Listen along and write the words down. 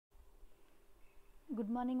Good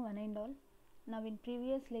morning one and all. Now in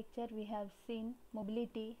previous lecture we have seen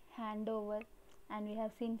mobility, handover, and we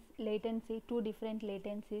have seen latency, two different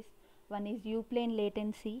latencies. One is U-plane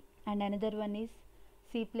latency and another one is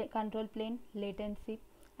control plane latency,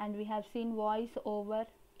 and we have seen voice over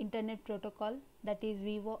internet protocol, that is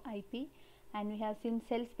VoIP, and we have seen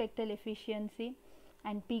cell spectral efficiency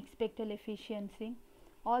and peak spectral efficiency.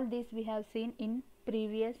 All this we have seen in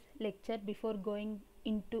previous lecture before going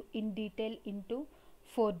in detail into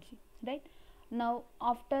 4G, right? Now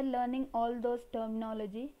after learning all those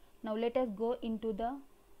terminology, now let us go into the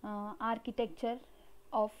architecture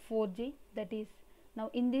of 4G. That is, now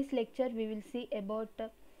in this lecture we will see about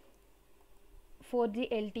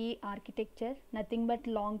 4G LTE architecture, nothing but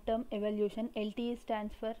long term evolution. LTE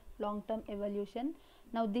stands for long term evolution.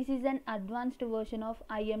 Now this is an advanced version of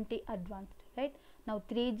IMT advanced, right? Now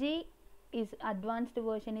 3G is advanced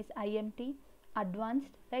version is IMT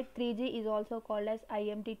advanced, right? 3G is also called as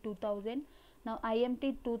IMT 2000. Now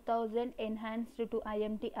IMT 2000 enhanced to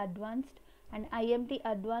IMT advanced, and IMT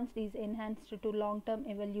advanced is enhanced to long term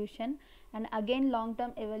evolution, and again long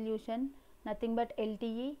term evolution, nothing but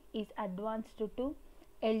LTE is advanced to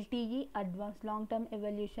LTE advanced, long term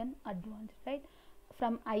evolution advanced, right?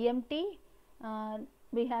 From IMT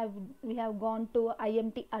we have gone to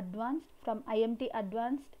IMT advanced. From IMT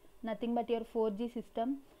advanced, nothing but your 4G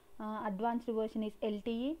system advanced version is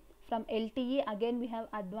LTE. From LTE again we have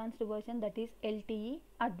advanced version, that is LTE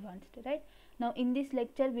advanced, right? Now in this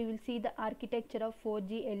lecture we will see the architecture of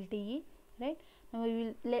 4G LTE, right? Now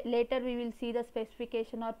we will later we will see the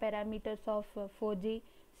specification or parameters of 4G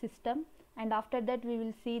system, and after that we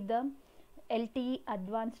will see the LTE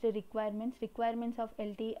advanced requirements of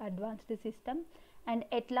LTE advanced system, and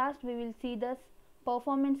at last we will see the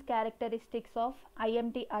performance characteristics of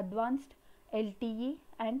IMT advanced, LTE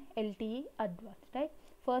and LTE advanced, right?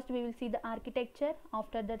 First we will see the architecture,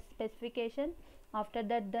 after that specification, after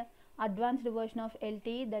that the advanced version of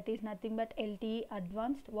LTE, that is nothing but LTE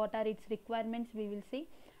advanced, what are its requirements we will see,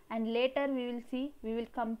 and later we will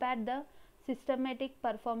compare the systematic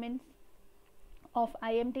performance of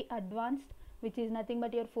IMT advanced, which is nothing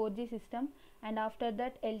but your 4G system, and after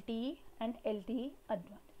that LTE and LTE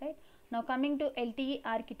advanced, right? Now coming to LTE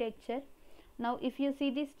architecture, now if you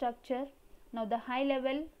see this structure, now the high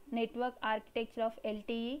level network architecture of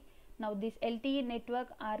LTE, now this LTE network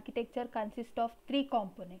architecture consists of three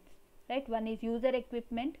components, right? One is user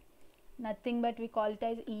equipment, nothing but we call it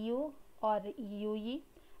as EU or UE,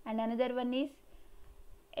 and another one is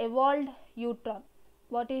evolved UTRAN.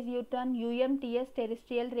 What is UTRAN? UMTS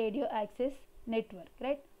terrestrial radio access network,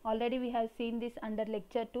 right? Already we have seen this under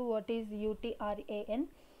lecture 2, what is UTRAN,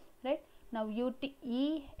 right? Now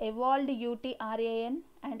evolved UTRAN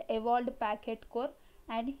and evolved packet core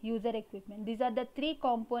and user equipment, these are the three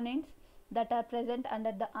components that are present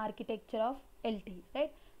under the architecture of LTE,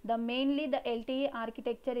 right? Mainly the LTE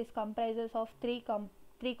architecture is comprises of three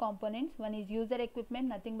components. One is user equipment,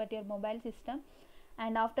 nothing but your mobile system,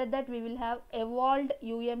 and after that we will have evolved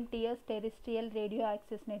UMTS terrestrial radio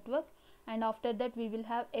access network, and after that we will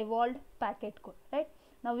have evolved packet core, right?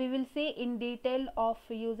 Now we will see in detail of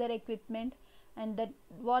user equipment and that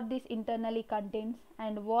what this internally contains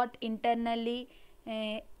and what internally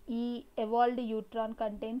evolved UTRAN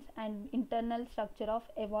contains, and internal structure of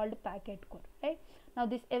evolved packet core, right? Now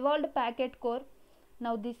this evolved packet core,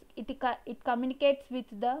 now this it communicates with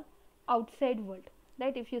the outside world,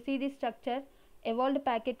 right? If you see this structure, evolved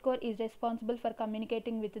packet core is responsible for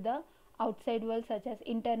communicating with the outside world, such as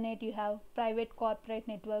internet, you have private corporate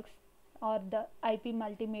networks, or the IP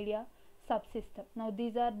multimedia subsystem. Now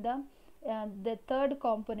these are the third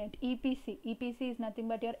component, EPC. EPC is nothing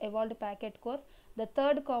but your evolved packet core. The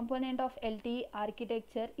third component of LTE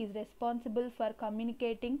architecture is responsible for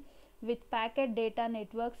communicating with packet data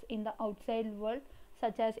networks in the outside world,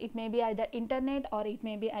 such as it may be either internet, or it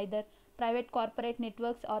may be either private corporate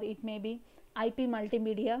networks, or it may be IP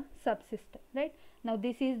multimedia subsystem, right? Now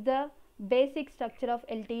this is the basic structure of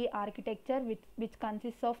LTE architecture, which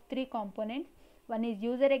consists of three components. One is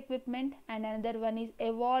user equipment, and another one is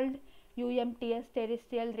evolved UMTS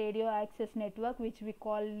terrestrial radio access network, which we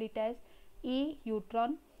call it as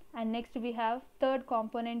EUTRAN, and next we have third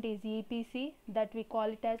component is EPC, that we call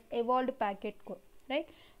it as evolved packet core, right?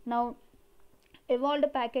 Now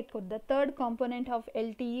evolved packet core, the third component of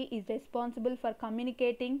LTE, is responsible for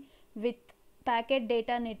communicating with packet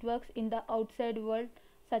data networks in the outside world,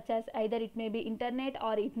 such as either it may be internet,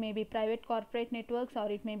 or it may be private corporate networks, or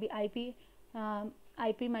it may be IP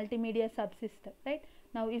multimedia subsystem, right?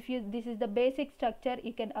 Now if you, this is the basic structure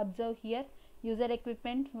you can observe here. user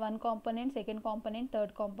equipment, one component, second component,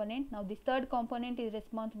 third component. Now this third component is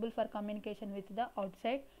responsible for communication with the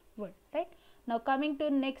outside world, right? Now coming to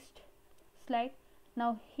next slide.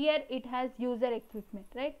 Now here it has user equipment,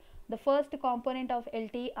 right? The first component of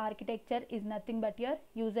LTE architecture is nothing but your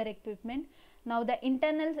user equipment. Now the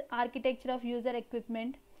internal architecture of user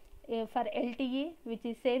equipment for LTE, which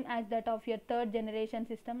is same as that of your third generation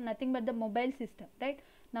system, nothing but the mobile system, right?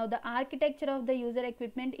 Now the architecture of the user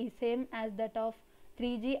equipment is same as that of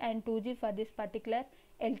 3G and 2G for this particular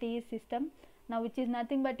LTE system. Now which is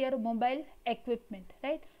nothing but your mobile equipment,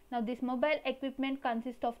 right? Now this mobile equipment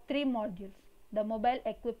consists of 3 modules. The mobile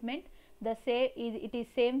equipment, it is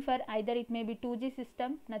same for either it may be 2G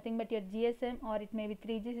system, nothing but your GSM, or it may be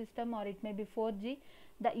 3G system, or it may be 4G.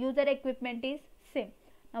 The user equipment is same.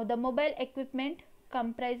 Now the mobile equipment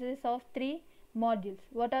comprises of 3 modules.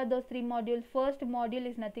 What are those 3 modules? First module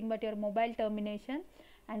is nothing but your mobile termination,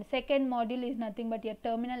 and second module is nothing but your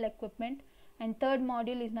terminal equipment, and third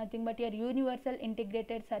module is nothing but your universal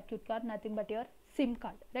integrated circuit card, nothing but your SIM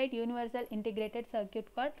card, right? Universal integrated circuit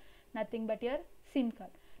card, nothing but your SIM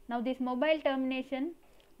card. Now this mobile termination,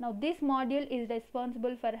 now this module is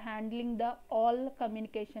responsible for handling the all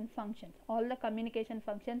communication functions. All the communication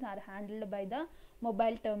functions are handled by the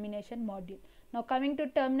mobile termination module. Now coming to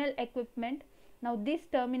terminal equipment, now this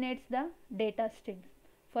terminates the data streams.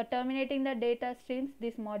 For terminating the data streams,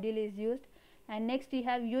 this module is used. And next you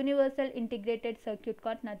have universal integrated circuit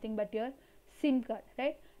card, nothing but your SIM card,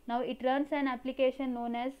 right? Now it runs an application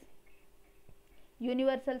known as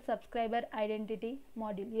universal subscriber identity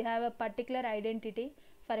module. You have a particular identity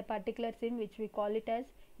for a particular SIM, which we call it as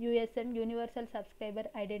USM, universal subscriber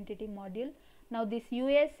identity module. Now this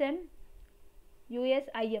USIM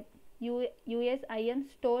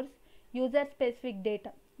stores user specific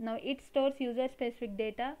data. Now it stores user specific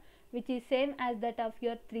data which is same as that of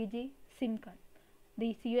your 3G SIM card.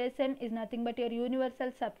 This USM is nothing but your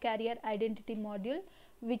universal subcarrier identity module,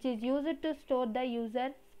 which is used to store the user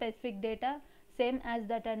specific data same as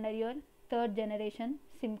that under your third generation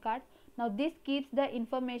SIM card. Now this keeps the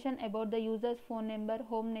information about the user's phone number,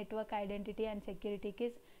 home network identity and security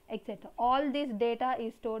keys, etc. All this data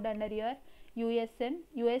is stored under your USIM,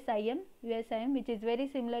 which is very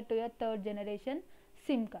similar to your third generation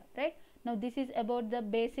SIM card, right? Now this is about the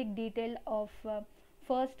basic detail of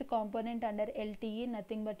first component under LTE,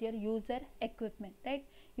 nothing but your user equipment, right?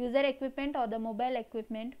 User equipment or the mobile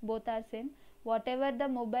equipment, both are same. Whatever the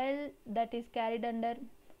mobile that is carried under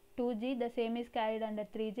 2G, the same is carried under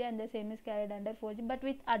 3G, and the same is carried under 4G, but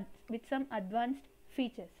with some advanced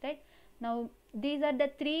features, right? Now these are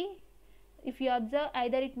the 3. If you observe,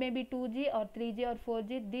 either it may be 2G or 3G or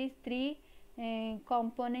 4G, these 3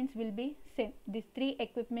 components will be same. These 3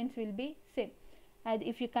 equipments will be same. And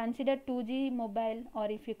if you consider 2G mobile,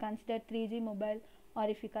 or if you consider 3G mobile, or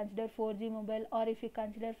if you consider 4G mobile, or if you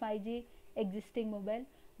consider 5G existing mobile,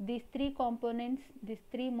 these 3 components, these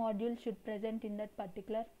 3 modules should present in that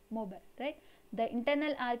particular mobile, right? The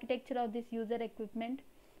internal architecture of this user equipment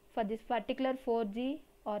for this particular 4G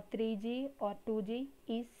or 3G or 2G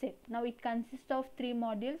is same. Now it consists of 3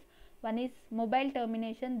 modules. One is mobile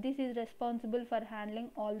termination. This is responsible for handling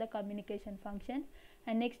all the communication functions.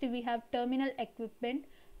 And next we have terminal equipment.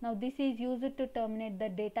 Now this is used to terminate the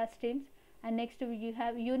data streams. And next we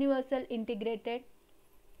have universal integrated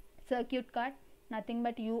circuit card, nothing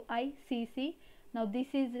but UICC. Now this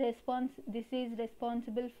is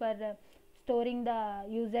responsible for storing the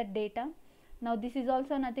user data. Now this is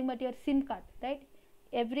also nothing but your SIM card, right?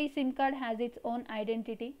 Every SIM card has its own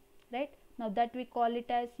identity, right? Now that we call it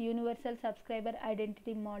as universal subscriber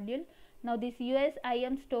identity module. Now this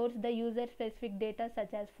USIM stores the user specific data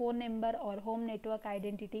such as phone number or home network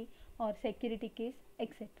identity or security keys,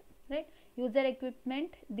 etc. Right? User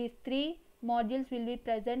equipment, these 3 modules will be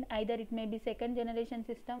present, either it may be second generation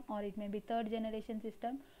system, or it may be third generation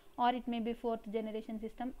system, or it may be fourth generation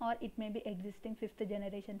system, or it may be existing 5th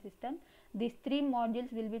generation system. These 3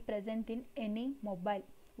 modules will be present in any mobile.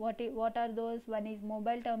 What are those? One is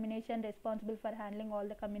mobile termination, responsible for handling all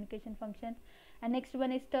the communication functions, and next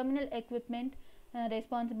one is terminal equipment,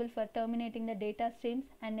 responsible for terminating the data streams,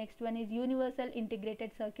 and next one is universal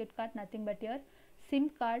integrated circuit card, nothing but your SIM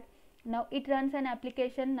card. Now it runs an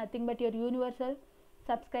application, nothing but your universal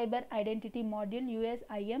subscriber identity module,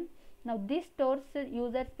 USIM. Now this stores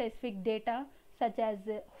user specific data such as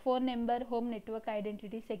phone number, home network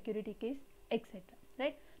identity, security keys, etc.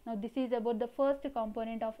 Right? Now this is about the first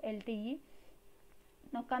component of LTE.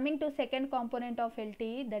 Now coming to second component of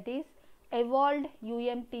LTE, that is Evolved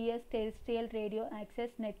UMTS Terrestrial Radio Access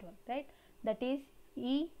Network, right? That is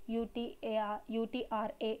EUTRAN,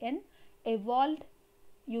 Evolved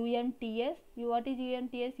UMTS. What is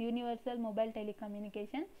UMTS? Universal Mobile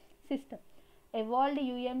Telecommunication System. Evolved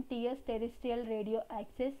UMTS, Terrestrial Radio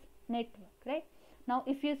Access Network, right? Now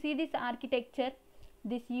if you see this architecture,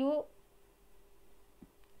 this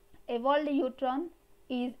evolved Utron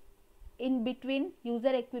is in between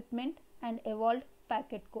user equipment and evolved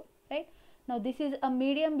packet core, right? Now this is a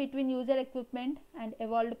medium between user equipment and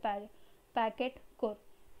evolved packet core.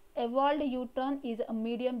 Evolved Utron is a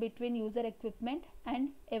medium between user equipment and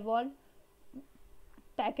evolved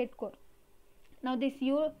packet core. Now this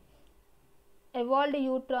evolved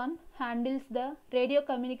Utron handles the radio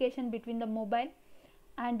communication between the mobile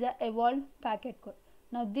and the evolved packet core.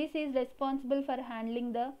 Now this is responsible for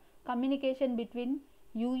handling the communication between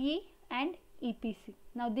UE and EPC.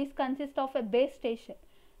 Now this consists of a base station,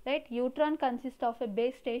 right? Utron consists of a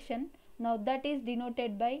base station. Now that is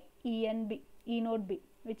denoted by E node B,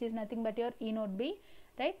 which is nothing but your E node B,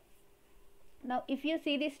 right? Now if you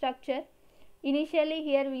see the structure, initially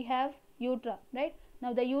here we have Utron, right?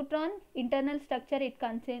 Now the Utron internal structure, it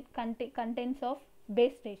contains of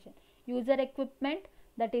base station, user equipment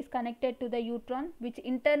that is connected to the Utron, which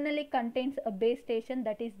internally contains a base station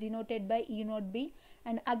that is denoted by E node B,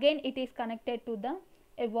 and again it is connected to the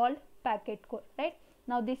evolved packet core, right?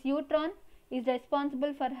 Now this Utron is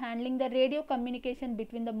responsible for handling the radio communication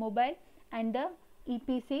between the mobile and the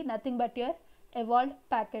EPC, nothing but your evolved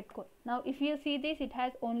packet core. Now if you see this, it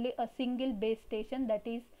has only a single base station,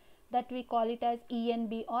 that we call it as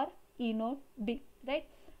ENB or E node B, right?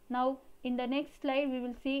 Now in the next slide we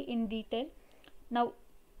will see in detail. Now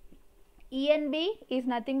ENB is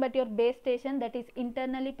nothing but your base station that is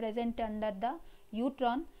internally present under the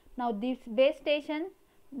Utron. Now this base station,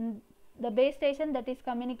 the base station that is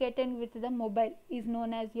communicating with the mobile is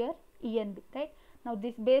known as your ENB, right? Now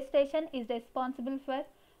this base station is responsible for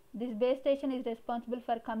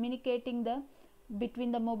communicating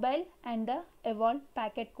between the mobile and the evolved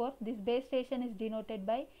packet core. This base station is denoted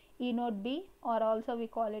by E node B, or also we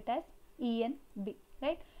call it as ENB,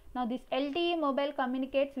 right? Now this LTE mobile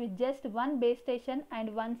communicates with just one base station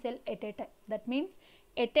and one cell at a time. That means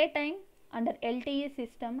at a time, under LTE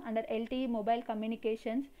system, under LTE mobile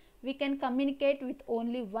communications, we can communicate with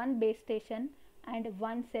only one base station and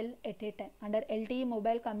one cell at a time. Under LTE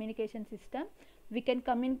mobile communication system, we can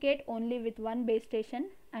communicate only with one base station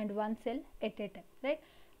and one cell at a time, right?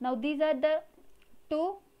 Now these are the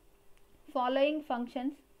two following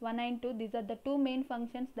functions, 1 and 2. These are the two main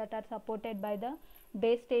functions that are supported by the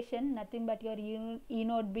base station, nothing but your E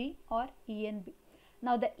node B or ENB.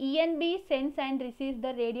 Now the ENB sends and receives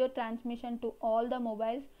the radio transmission to all the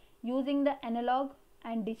mobiles using the analog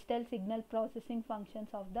and digital signal processing functions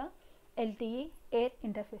of the LTE air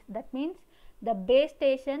interface. That means the base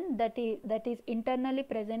station that is internally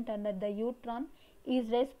present under the Utron is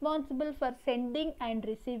responsible for sending and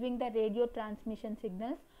receiving the radio transmission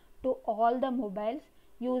signals to all the mobiles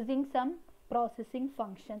using some processing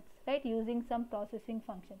functions, right? Using some processing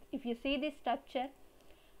functions. If you see this structure,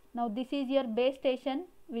 now this is your base station,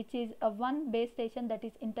 which is a one base station that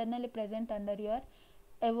is internally present under your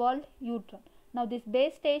evolved Utron. Now this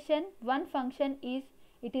base station, one function is,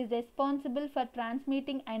 it is responsible for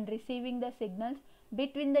transmitting and receiving the signals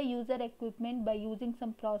between the user equipment by using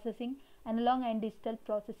some processing, analog and digital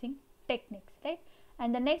processing techniques, right?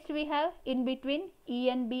 And the next we have in between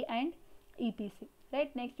ENB and EPC,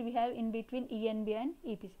 right? Next we have in between ENB and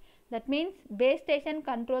EPC. That means base station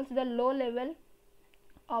controls the low level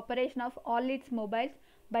operation of all its mobiles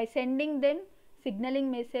by sending them signaling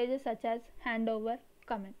messages such as handover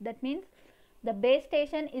command. That means the base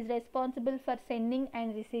station is responsible for sending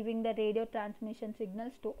and receiving the radio transmission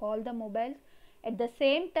signals to all the mobiles. At the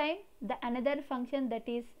same time, the another function that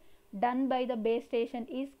is done by the base station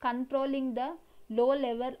is controlling the low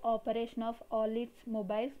level operation of all its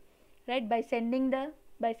mobiles, right, by sending them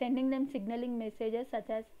signaling messages such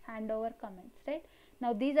as handover commands, right?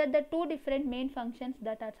 Now these are the two different main functions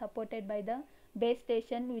that are supported by the base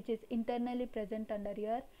station, which is internally present under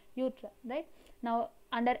your Utron, right? Now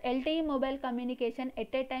under LTE mobile communication,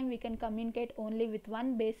 at a time we can communicate only with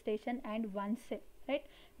one base station and one cell, right?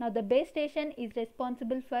 Now the base station is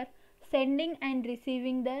responsible for sending and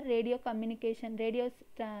receiving the radio communication,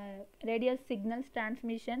 radio signals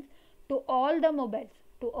transmissions to all the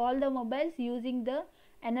mobiles using the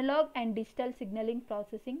analog and digital signaling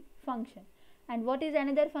processing function. And what is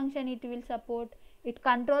another function it will support? It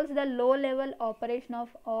controls the low level operation of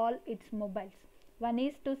all its mobiles. One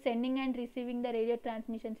is to sending and receiving the radio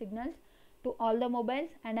transmission signals to all the mobiles,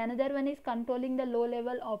 and another one is controlling the low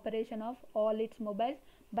level operation of all its mobiles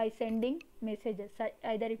by sending messages. So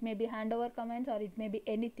either it may be handover commands or it may be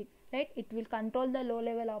anything, right? It will control the low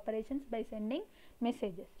level operations by sending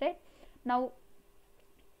messages, right? Now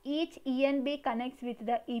each ENB connects with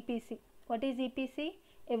the EPC. What is EPC?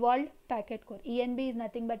 Evolved Packet Core. ENB is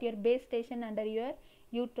nothing but your base station under your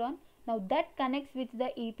Utron. Now that connects with the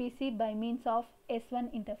EPC by means of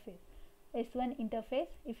S1 interface. S1 interface.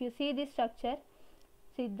 If you see this structure,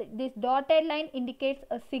 see this dotted line indicates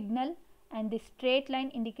a signal and this straight line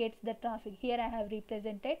indicates the traffic. Here I have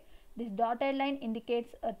represented. This dotted line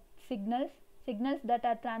indicates a signals that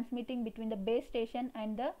are transmitting between the base station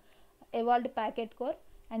and the evolved packet core,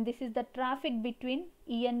 and this is the traffic between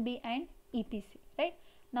ENB and EPC, right?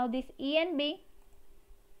 Now this ENB,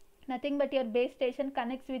 nothing but your base station,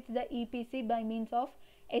 connects with the EPC by means of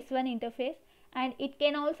S1 interface, and it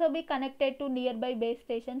can also be connected to nearby base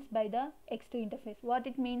stations by the X2 interface. What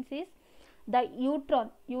it means is the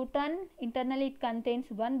Utron internally it contains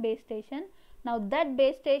one base station. Now that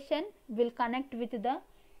base station will connect with the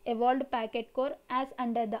evolved packet core as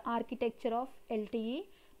under the architecture of LTE.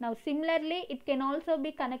 Now similarly it can also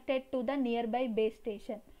be connected to the nearby base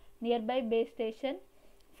station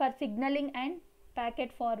for signaling and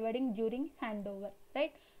packet forwarding during handover,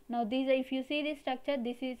 right? Now these, if you see this structure,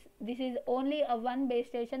 this is only a one base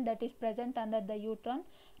station that is present under the Utron.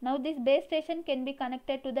 Now this base station can be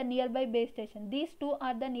connected to the nearby base station. These two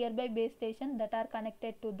are the nearby base stations that are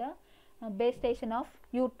connected to the base station of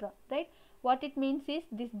Utron, right? What it means is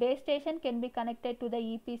this base station can be connected to the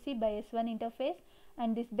EPC by S1 interface,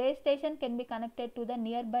 and this base station can be connected to the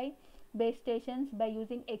nearby base stations by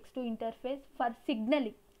using X2 interface for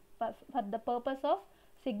signaling, for the purpose of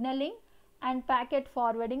signaling and packet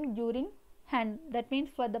forwarding during that means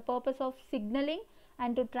for the purpose of signaling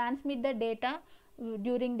and to transmit the data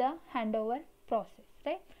during the handover process,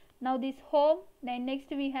 right? Now this home, then next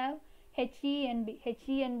we have HENB.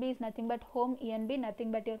 HENB is nothing but home ENB,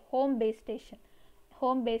 nothing but your home base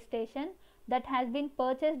station that has been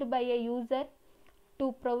purchased by a user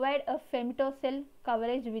to provide a femtocell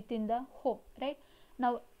coverage within the home, right?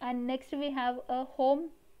 Now and next we have a home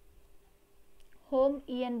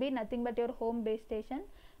ENB, nothing but your home base station.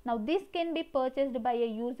 Now this can be purchased by a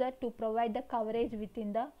user to provide the coverage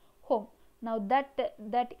within the home. Now that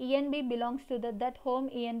ENB belongs to that home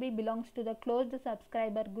ENB belongs to the closed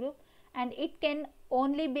subscriber group, and it can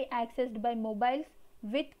only be accessed by mobiles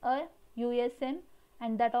with a USM,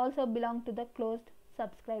 and that also belong to the closed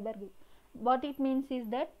subscriber group. What it means is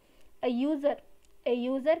that a user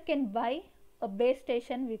can buy a base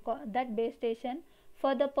station, we call that base station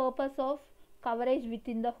for the purpose of coverage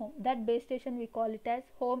within the home. That base station we call it as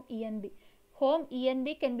home ENB. Home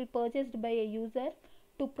ENB can be purchased by a user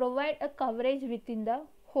to provide a coverage within the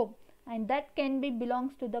home, and that can be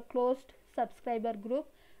belongs to the closed subscriber group,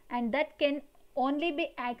 and that can only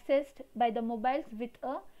be accessed by the mobiles with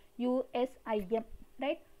a USIM,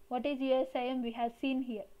 right? What is USIM? We have seen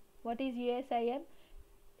here. What is USIM?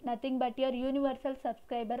 Nothing but your universal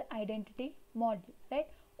subscriber identity module, right?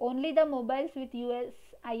 Only the mobiles with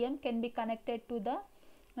USIM can be connected to the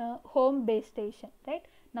home base station, right?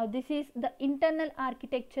 Now this is the internal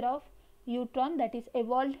architecture of Utron, that is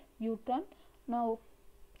evolved Utron. Now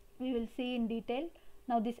we will see in detail.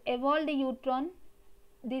 Now this evolved Utron,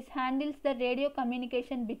 this handles the radio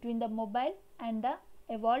communication between the mobile and the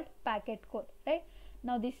evolved packet core, right?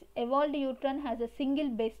 Now this evolved Utron has a single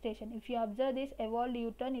base station. If you observe this evolved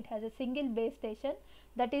Utron, it has a single base station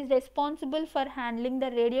that is responsible for handling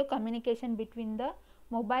the radio communication between the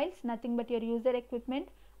mobiles, nothing but your user equipment,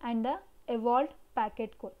 and the evolved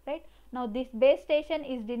packet core, right? Now this base station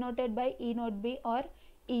is denoted by E node B or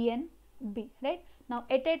ENB, right? Now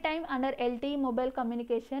at a time under LTE mobile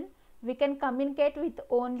communication, we can communicate with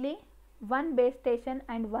only one base station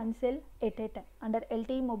and one cell at a time. Under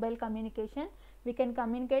LTE mobile communication, we can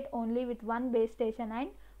communicate only with one base station and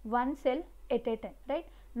one cell at a time, right?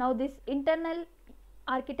 Now this internal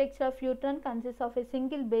architecture of Utron consists of a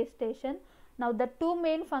single base station. Now the two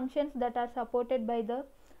main functions that are supported by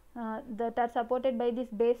this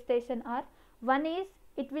base station are, one is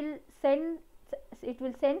it will sense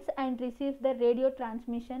and receive the radio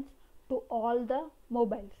transmissions to all the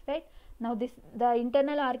mobiles, right? Now the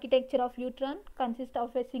internal architecture of Utron consists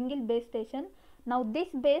of a single base station. Now this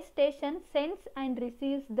base station sends and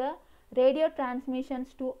receives the radio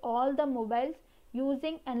transmissions to all the mobiles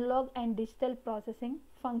using analog and digital processing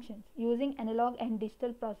functions.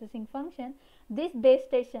 This base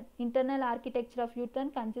station, internal architecture of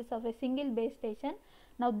Utron consists of a single base station.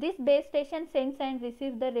 Now this base station sends and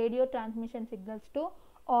receives the radio transmission signals to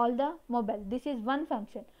all the mobiles. This is one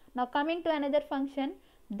function. Now coming to another function,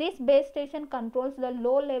 this base station controls the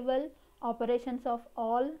low level operations of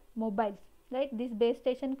all mobiles, right? This base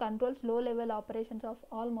station controls low level operations of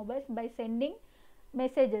all mobiles by sending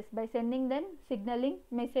messages, by sending them signaling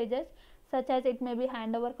messages, such as it may be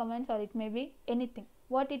handover commands or it may be anything.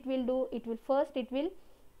 What it will do, it will first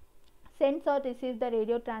sends or receives the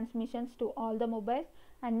radio transmissions to all the mobiles,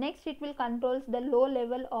 and next it will controls the low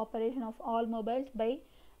level operation of all mobiles by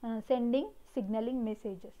sending signaling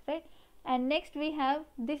messages, right? And next we have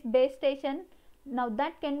this base station. Now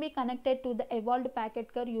that can be connected to the evolved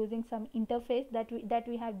packet core using some interface that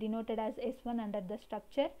we have denoted as S1 under the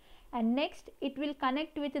structure, and next it will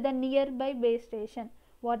connect with the nearby base station.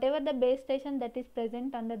 Whatever the base station that is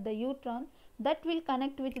present under the Utron, that will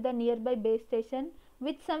connect with the nearby base station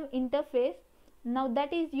with some interface. Now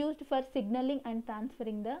that is used for signaling and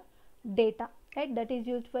transferring the data, right? That is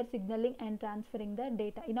used for signaling and transferring the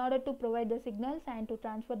data. In order to provide the signals and to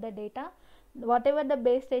transfer the data, whatever the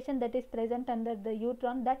base station that is present under the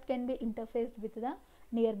Utron, that can be interfaced with the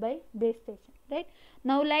nearby base station, right?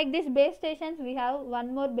 Now like this base stations, we have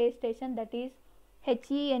one more base station, that is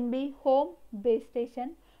HENB, home base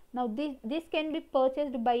station. Now this can be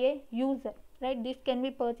purchased by a user, right? This can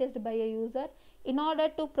be purchased by a user in order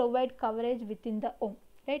to provide coverage within the home,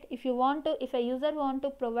 right? If a user want to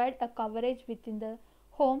provide a coverage within the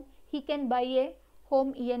home, he can buy a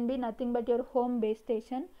home ENB, nothing but your home base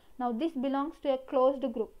station. Now this belongs to a closed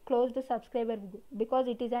group, closed subscriber group, because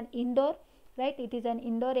it is an indoor, right? It is an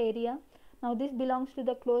indoor area. Now this belongs to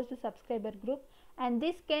the closed subscriber group, and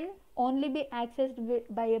this can only be accessed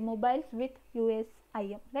by a mobiles with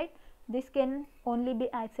USIM, right? This can only be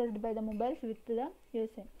accessed by the mobiles with the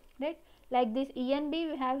USIM, right? Like this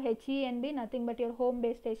ENB, we have HENB, nothing but your home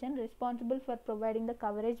base station, responsible for providing the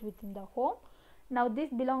coverage within the home. Now this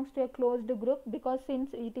belongs to a closed group, because since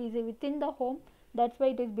it is within the home, that's why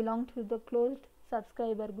it is belong to the closed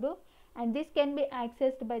subscriber group, and this can be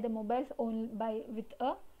accessed by the mobiles only with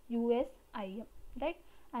a USIM, right?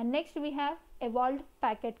 And next we have evolved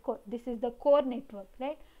packet core. This is the core network,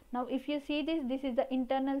 right? Now if you see this is the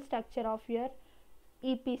internal structure of your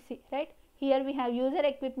EPC, right? Here we have user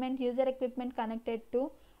equipment connected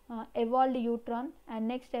to evolved Utron, and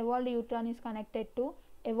next evolved Utron is connected to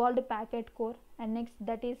evolved packet core, and next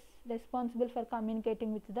that is responsible for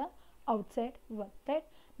communicating with the outside world, right?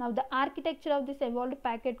 Now the architecture of this evolved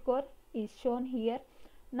packet core is shown here.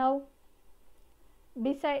 Now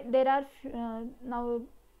beside there are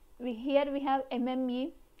here we have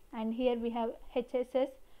MME, and here we have HSS,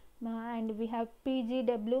 and we have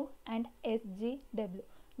PGW and SGW.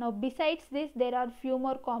 Now besides this, there are few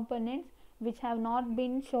more components which have not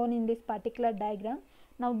been shown in this particular diagram.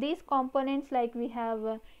 Now these components, like we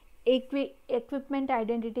have equipment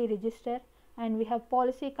identity register, and we have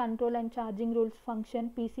policy control and charging rules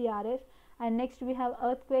function, PCRF, and next we have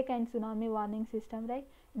earthquake and tsunami warning system, right?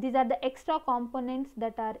 These are the extra components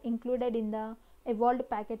that are included in the evolved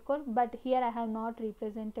packet core, but here I have not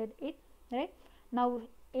represented it, right? Now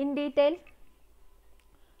in detail,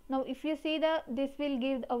 now if you see this will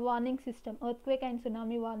give a warning system, earthquake and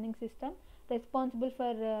tsunami warning system, responsible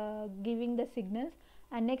for giving the signals,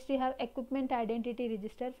 and next we have equipment identity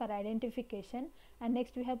register for identification, and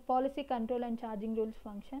next we have policy control and charging rules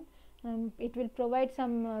function. It will provide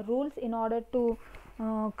some rules in order to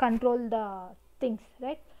control the things,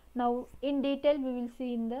 right? Now in detail we will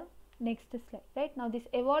see in the next slide, right? Now this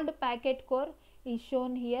evolved packet core is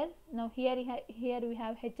shown here. Now here we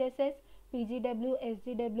have HSS, PGW,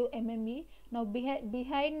 SGW, MME. Now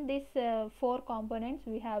behind these four components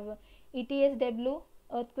we have ETSW,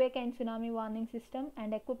 earthquake and tsunami warning system,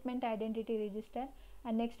 and equipment identity register,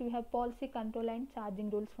 and next we have policy control and charging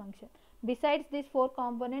rules function. Besides these four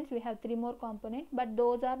components, we have three more components, but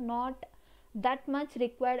those are not that much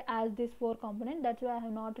required as these four components. That's why I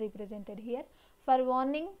have not represented here. For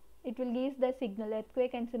warning, it will give the signal,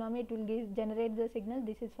 earthquake and tsunami, it will generate the signal.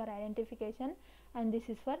 This is for identification, and this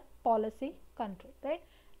is for policy control, right?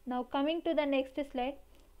 Now coming to the next slide,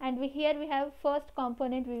 and here we have first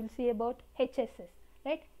component, we will see about HSS,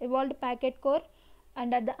 right? Evolved packet core.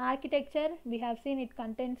 Under the architecture, we have seen it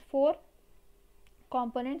contains four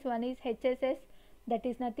components. One is HSS, that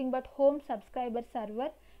is nothing but home subscriber server,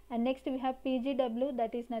 and next we have PGW,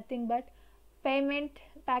 that is nothing but packet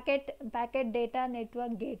data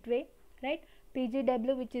network gateway, right?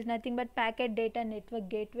 PGW, which is nothing but packet data network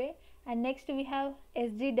gateway, and next we have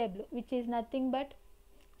SGW, which is nothing but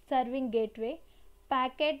serving gateway,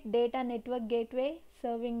 packet data network gateway,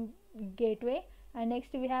 serving gateway, and next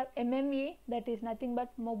we have MME, that is nothing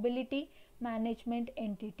but mobility management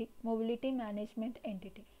entity,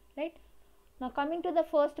 right? Now coming to the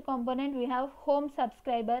first component, we have home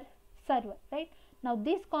subscriber server, right. Now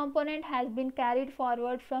this component has been carried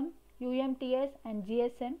forward from UMTS and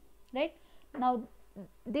GSM, right. Now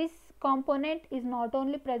this component is not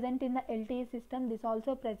only present in the LTE system, this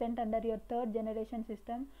also present under your third generation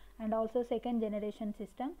system and also second generation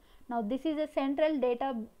system. Now this is a central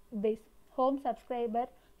database. Home subscriber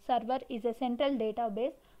server is a central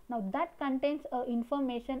database. Now that contains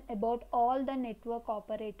information about all the network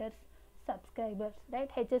operators subscribers, right.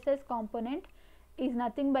 HSS component is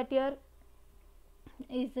nothing but your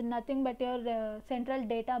central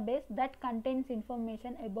database that contains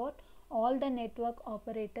information about all the network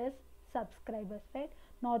operators subscribers, right.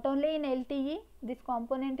 Not only in LTE, this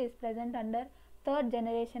component is present under third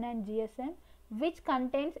generation and GSM, which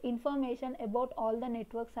contains information about all the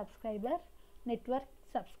network subscribers,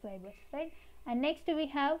 right. And next we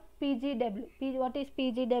have PGW. What is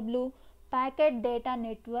PGW? Packet Data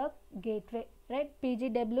Network Gateway, right.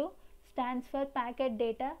 PGW stands for Packet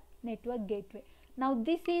Data Network Gateway. Now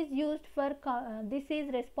this is used for this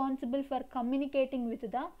is responsible for communicating with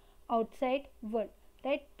the outside world,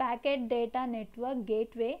 right. Packet Data Network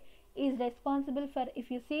Gateway is responsible for, if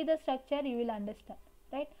you see the structure you will understand,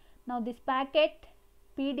 right. Now this packet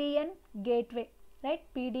PDN gateway, right,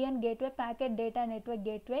 PDN gateway, Packet Data Network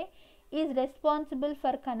Gateway, is responsible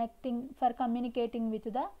for communicating with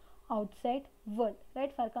the outside world,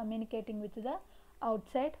 right, for communicating with the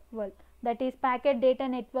outside world. That is packet data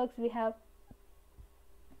networks we have,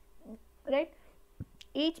 right.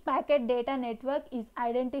 Each packet data network is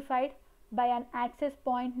identified by an access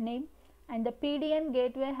point name, and the PDN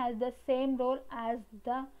gateway has the same role as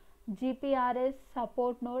the GPRS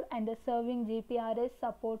support node and the serving GPRS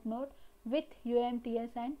support node with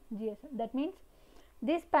UMTS and GSM. That means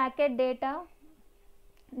this packet data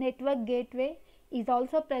network gateway is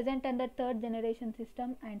also present under third generation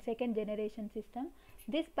system and second generation system.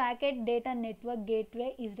 This packet data network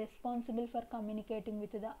gateway is responsible for communicating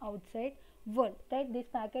with the outside world, right. This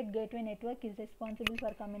packet gateway network is responsible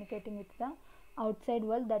for communicating with the outside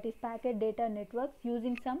world, that is packet data networks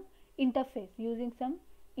using some interface,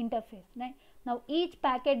 right. Now each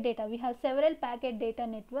packet data, we have several packet data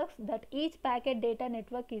networks, that each packet data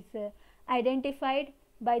network is identified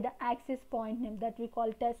by the access point name, that we call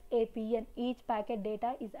it as APN. Each packet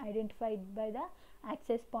data is identified by the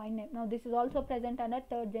access point name. Now this is also present under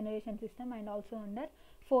third generation system and also under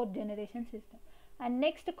fourth generation system. And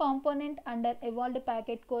next component under evolved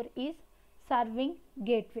packet core is serving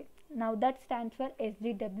gateway. Now that stands for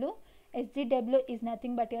SGW. SGW is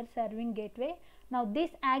nothing but your serving gateway. Now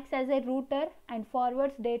this acts as a router and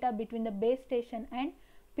forwards data between the base station and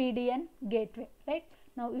PDN gateway, right.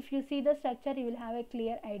 Now if you see the structure you will have a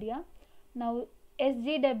clear idea. Now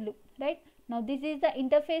SGW, right. Now this is the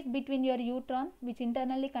interface between your Utron, which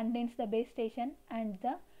internally contains the base station, and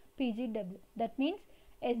the PGW. That means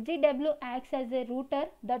SGW acts as a router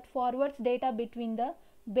that forwards data between the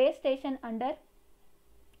base station under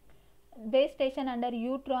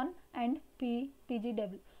Utron and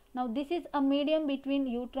PGW. Now this is a medium between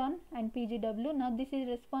Utron and PGW. Now this is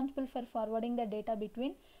responsible for forwarding the data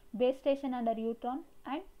between base station under Utron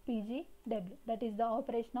and PGW. That is the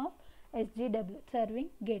operation of SGW, serving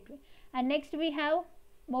gateway. And next we have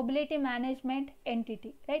mobility management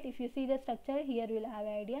entity, right. If you see the structure here you will have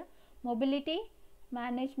an idea. Mobility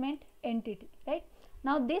management entity, right.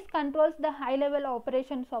 Now this controls the high level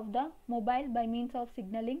operations of the mobile by means of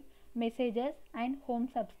signaling, messages and home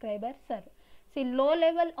subscriber server. See, low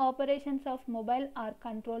level operations of mobile are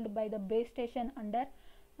controlled by the base station under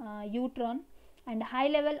Utron, and high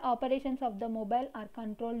level operations of the mobile are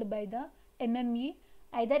controlled by the MME.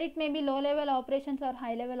 Either it may be low level operations or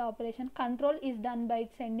high level operation. Control is done by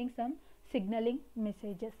sending some signaling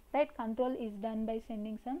messages, right. Control is done by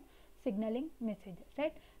sending some signaling messages,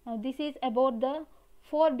 right. Now this is about the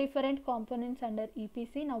 4 different components under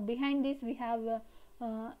EPC. Now behind this we have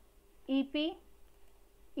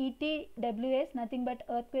ETWS, nothing but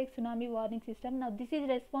earthquake tsunami warning system. Now this is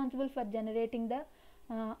responsible for generating the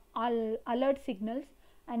alert signals.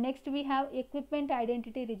 And next we have equipment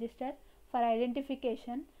identity register for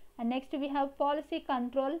identification. And next we have policy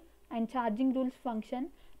control and charging rules function.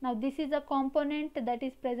 Now this is a component that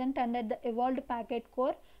is present under the evolved packet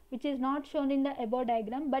core, which is not shown in the above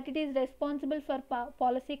diagram, but it is responsible for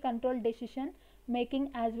policy control decision making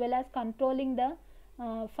as well as controlling the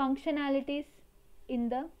functionalities in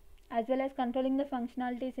the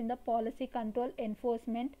policy control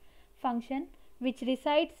enforcement function, which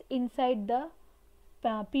resides inside the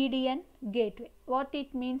PDN gateway. What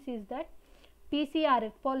it means is that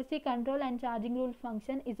PCRF, policy control and charging rule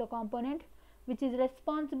function, is a component which is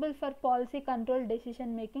responsible for policy control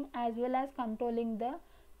decision making as well as controlling the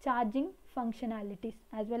charging functionalities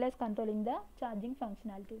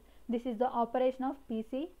This is the operation of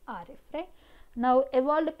PCRF, right? Now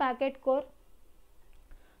evolved packet core,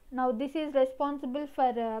 now this is responsible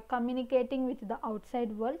for communicating with the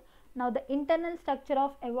outside world. Now the internal structure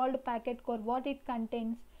of evolved packet core, what it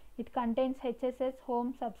contains? It contains HSS,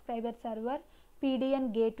 home subscriber server,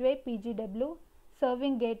 PDN gateway, PGW,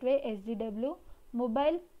 serving gateway, SGW,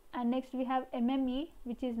 mobile, and next we have MME,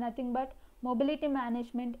 which is nothing but mobility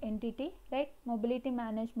management entity, right? Mobility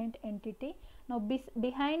management entity. Now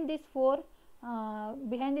behind these four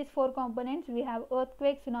components we have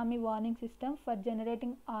earthquake, tsunami warning system for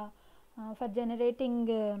generating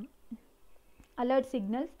alert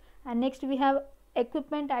signals, and next we have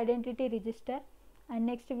equipment identity register, and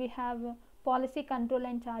next we have policy control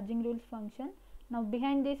and charging rules function. Now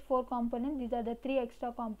behind these four components, these are the three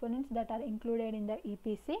extra components that are included in the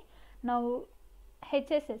EPC. Now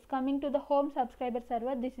HSS, coming to the home subscriber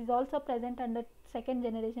server, this is also present under second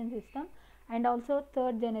generation system and also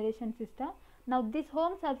third generation system. Now this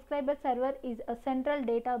home subscriber server is a central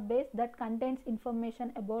database that contains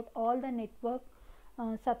information about all the network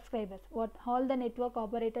subscribers, all the network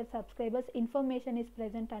operator subscribers. Information is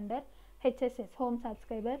present under HSS, home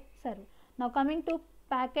subscriber server. Now coming to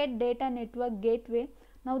packet data network gateway,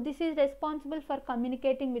 now this is responsible for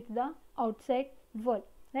communicating with the outside world,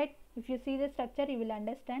 right? If you see the structure you will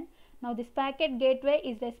understand. Now this packet gateway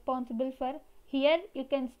is responsible for, here you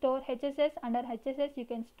can store HSS, under HSS you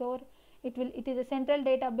can store, it is a central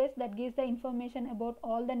database that gives the information about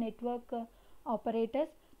all the network operators.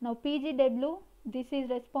 Now PGW, this is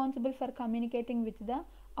responsible for communicating with the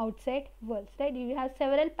outside world, right? You have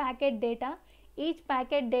several packet data, each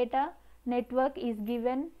packet data network is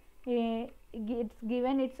given is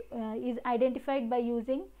identified by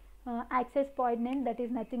using access point name, that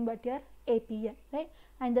is nothing but your APN, right?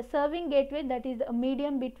 And the serving gateway, that is a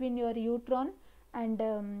medium between your Utron and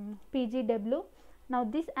PGW. Now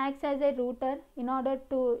this acts as a router in order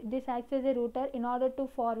to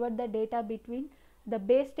forward the data between the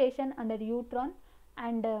base station under Utron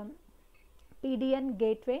and PDN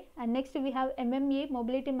gateway. And next we have MME,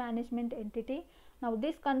 mobility management entity. Now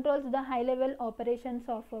this controls the high level operations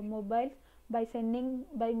of mobiles by sending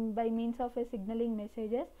by means of a signaling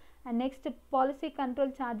messages. And next, policy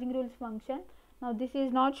control charging rules function. Now this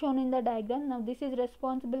is not shown in the diagram. Now this is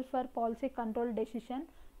responsible for policy control decision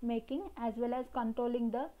making as well as controlling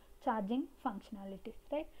the charging functionalities,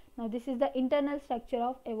 right? Now this is the internal structure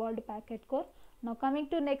of evolved packet core. Now coming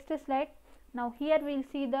to next slide. Now here we will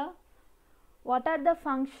see the what are the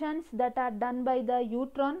functions that are done by the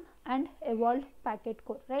Utron and evolved packet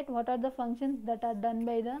core, right? What are the functions that are done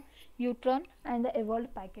by the Utron and the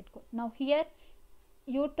evolved packet core? Now here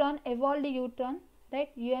Utron, evolved Utron, right?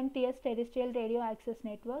 UMTS, terrestrial radio access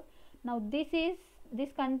network. Now this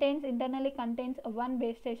internally contains one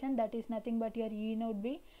base station, that is nothing but your E node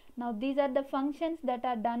B. Now these are the functions that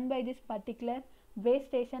are done by this particular base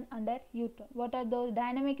station under Utron. What are those?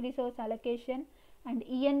 Dynamic resource allocation and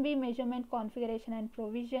ENB measurement configuration and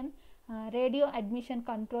provision, radio admission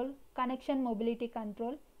control, connection mobility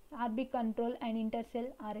control, RB control and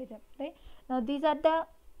intercell RRM, right? Now these are the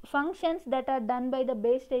functions that are done by the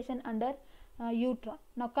base station under Utron.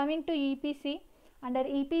 Now coming to EPC, under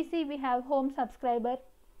EPC we have home subscriber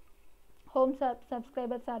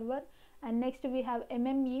server, and next we have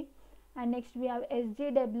MME, and next we have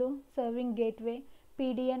SGW, serving gateway,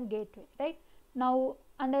 PDN gateway, right? Now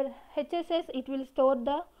under HSS it will store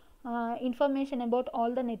the information about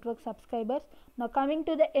all the network subscribers. Now coming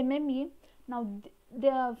to the MME, now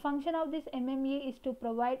the function of this MME is to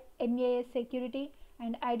provide NAS security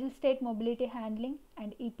and idle state mobility handling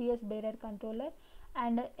and EPS bearer controller.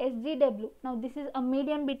 And SGW, now this is a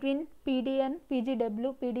medium between PDN,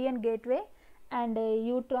 PGW, PDN gateway and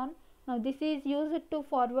Utron. Now this is used to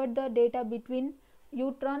forward the data between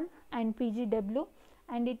Utron and PGW,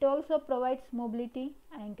 and it also provides mobility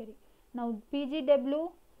anchoring. Now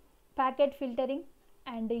PGW, packet filtering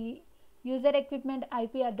and the user equipment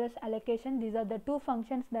IP address allocation, these are the two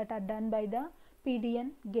functions that are done by the PDN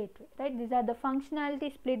gateway, right? These are the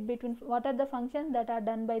functionality split between what are the functions that are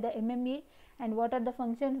done by the MME and what are the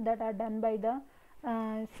functions that are done by the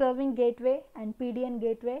serving gateway and PDN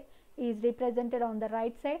gateway is represented on the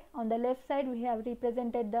right side. On the left side we have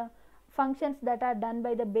represented the functions that are done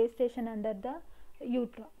by the base station under the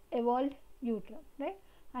Utron, evolved Utron, right?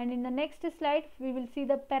 And in the next slide we will see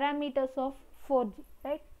the parameters of 4G,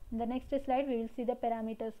 right? In the next slide we will see the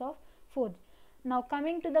parameters of 4G. Now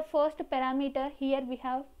coming to the first parameter, here we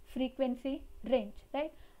have frequency range,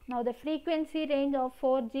 right? Now the frequency range of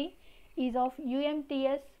 4G is of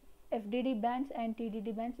UMTS FDD bands and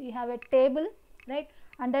TDD bands. You have a table, right?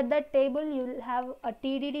 Under that table you will have a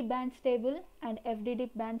TDD bands table and FDD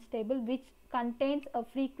bands table, which contains a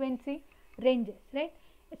frequency ranges, right?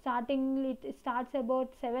 It starts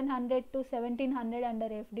about 700 to 1700 under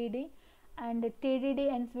FDD, and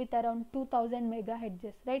TDD ends with around 2000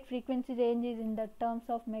 megahertz, right? Frequency range is in the terms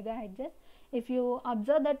of megahertz. If you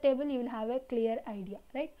observe the table, you will have a clear idea,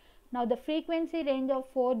 right? Now the frequency range of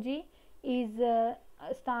 4G is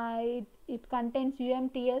it contains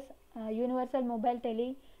UMTS, Universal Mobile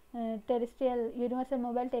Terrestrial Universal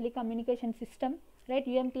Mobile Telecommunication System, right?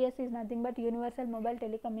 UMTS is nothing but Universal Mobile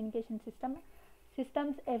Telecommunication System,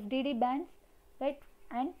 systems FDD bands, right,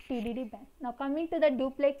 and TDD bands. Now coming to the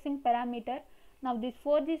duplexing parameter, now this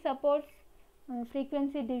 4G supports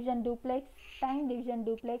frequency division duplex, time division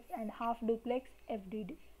duplex, and half duplex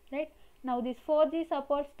FDD, right? Now this 4G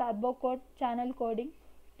supports turbo code channel coding,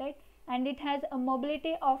 right, and it has a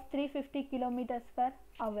mobility of 350 kilometers per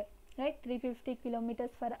hour, right? 350 kilometers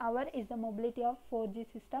per hour is the mobility of 4G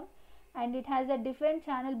system, and it has a different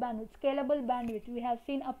channel bandwidth, scalable bandwidth. We have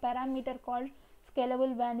seen a parameter called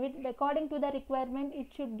scalable bandwidth. According to the requirement, it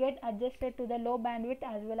should get adjusted to the low bandwidth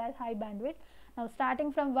as well as high bandwidth. Now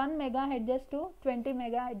starting from 1 megahertz to 20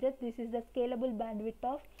 megahertz, this is the scalable bandwidth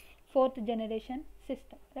of 4th generation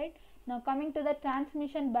system, right? Now coming to the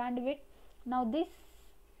transmission bandwidth, now this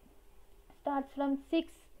starts from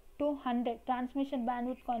 6 to 100. Transmission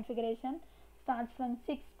bandwidth configuration starts from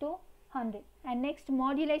 6 to 100. And next,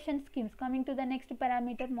 modulation schemes. Coming to the next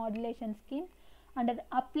parameter, modulation scheme. Under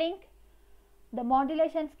uplink, the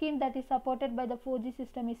modulation scheme that is supported by the 4G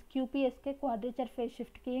system is QPSK, quadrature phase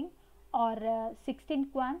shift keying, or 16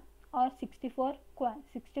 QAM or 64 QAM.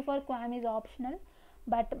 64 QAM is optional,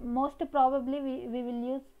 but most probably we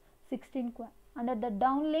will use 16 QAM. Under the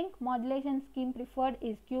downlink, modulation scheme preferred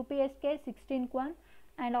is QPSK, 16 QAM,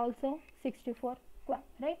 and also 64 QAM,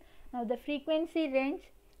 right? Now the frequency range,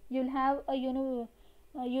 you will have a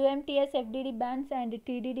UMTS FDD bands and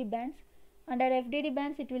TDD bands. Under FDD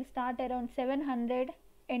bands, it will start around 700,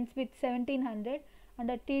 ends with 1700.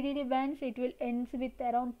 Under TDD bands, it will ends with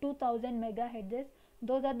around 2000 megahertz.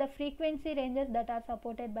 Those are the frequency ranges that are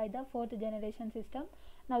supported by the 4th generation system.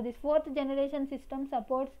 Now this 4th generation system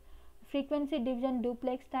supports frequency division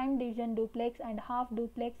duplex, time division duplex, and half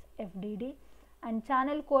duplex FDD, and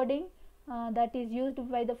channel coding that is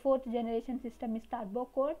used by the 4th generation system is turbo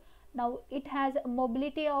code. Now it has a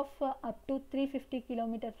mobility of up to 350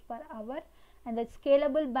 kilometers per hour, and the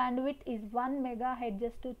scalable bandwidth is 1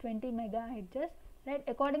 megahertz to 20 megahertz, right?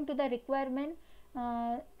 According to the requirement,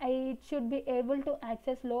 it should be able to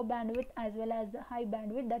access low bandwidth as well as the high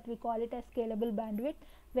bandwidth, that we call it as scalable bandwidth,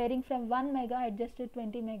 varying from 1 megahertz to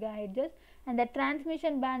 20 megahertz, and the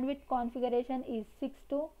transmission bandwidth configuration is 6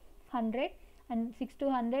 to 100 and 6 to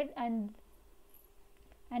 100.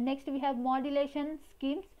 And next we have modulation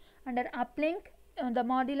schemes. Under uplink, the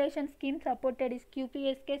modulation scheme supported is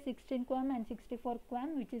QPSK, 16 QAM and 64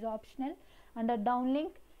 QAM, which is optional. Under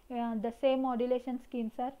downlink, the same modulation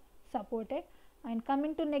schemes are supported. And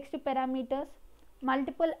coming to next parameters,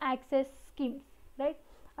 multiple access schemes, right?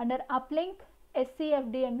 Under uplink,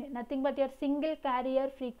 SCFDMA, nothing but your single carrier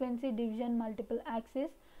frequency division multiple access.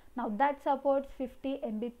 Now that supports 50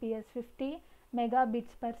 Mbps, 50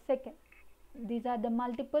 megabits per second. These are the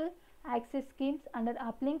multiple access schemes. Under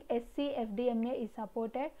uplink, SCFDMA is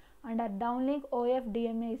supported. Under downlink,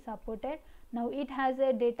 OFDMA is supported. Now it has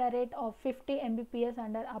a data rate of 50 Mbps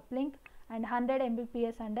under uplink and 100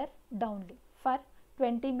 Mbps under downlink for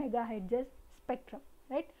 20 megahertz spectrum,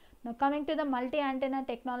 right? Now coming to the multi-antenna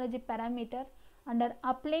technology parameter, under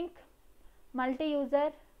uplink,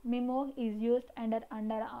 multi-user MIMO is used. Under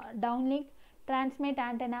downlink, transmit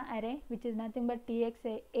antenna array, which is nothing but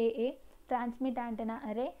TXAA, transmit antenna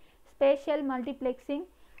array, spatial multiplexing,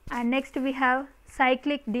 and next we have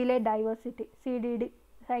cyclic delay diversity, CDD,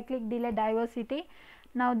 cyclic delay diversity.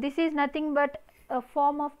 Now this is nothing but a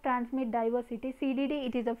form of transmit diversity. CDD,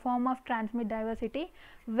 it is a form of transmit diversity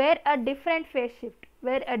where a different phase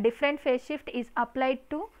shift is applied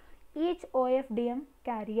to each OFDM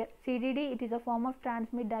carrier. CDD, it is a form of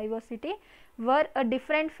transmit diversity where a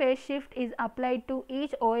different phase shift is applied to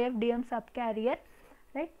each OFDM subcarrier,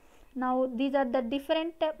 right? Now these are the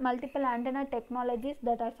different multiple antenna technologies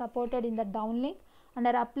that are supported in the downlink.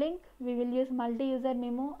 Under uplink, we will use multi-user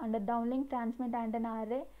MIMO. Under downlink, transmit antenna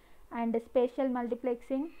array and spatial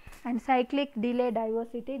multiplexing and cyclic delay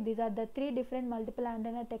diversity. These are the three different multiple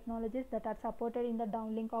antenna technologies that are supported in the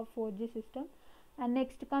downlink of 4G system. And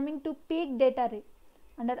next, coming to peak data rate.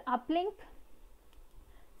 Under uplink,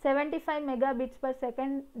 75 megabits per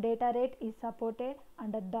second data rate is supported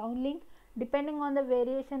under downlink depending on the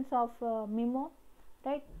variations of MIMO,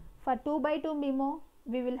 right. For 2 by 2 MIMO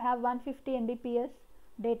we will have 150 Mbps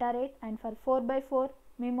data rate, and for 4 by 4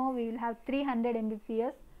 MIMO we will have 300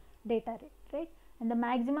 Mbps data rate, right. And the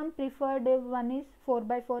maximum preferred one is 4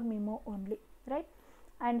 by 4 MIMO only, right.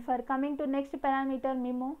 And for coming to next parameter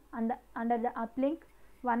MIMO, under the uplink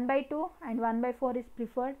 1 by 2 and 1 by 4 is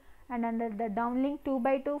preferred, and under the downlink 2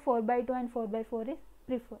 by 2, 4 by 2 and 4 by 4 is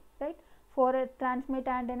preferred, right. 4 transmit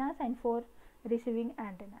antennas and 4 receiving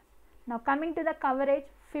antennas. Now coming to the coverage,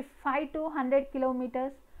 5 to 100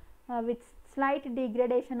 kilometers with slight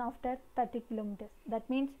degradation after 30 kilometers. That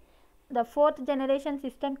means the fourth generation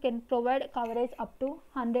system can provide coverage up to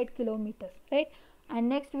 100 kilometers, right. And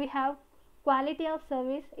next we have quality of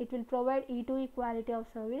service. It will provide E2E quality of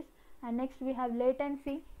service. And next we have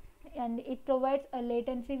latency, and it provides a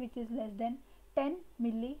latency which is less than 10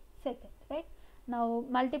 milliseconds, right. Now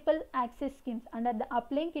multiple access schemes. Under the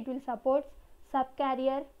uplink it will support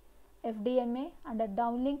subcarrier FDMA, under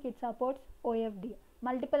downlink it supports OFDM.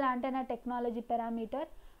 Multiple antenna technology parameter.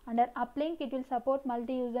 Under uplink it will support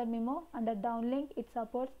multi-user MIMO, under downlink it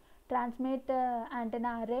supports transmit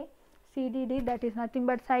antenna array CDD, that is nothing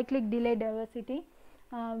but cyclic delay diversity.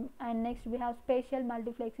 And next we have spatial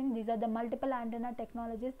multiplexing. These are the multiple antenna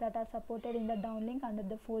technologies that are supported in the downlink under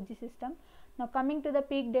the 4G system. Now coming to the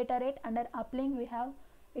peak data rate, under uplink we have,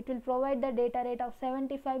 it will provide the data rate of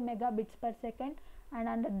 75 megabits per second, and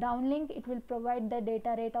under downlink it will provide the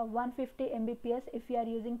data rate of 150 Mbps if you are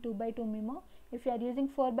using 2 by 2 MIMO. If you are using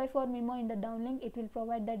 4 by 4 MIMO in the downlink, it will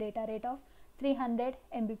provide the data rate of 300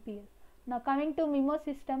 Mbps. Now coming to MIMO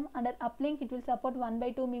system, under uplink it will support 1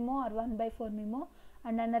 by 2 MIMO or 1 by 4 MIMO,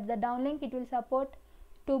 and under the downlink it will support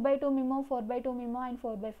 2 by 2 MIMO, 4 by 2 MIMO and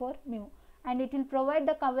 4 by 4 MIMO, and it will provide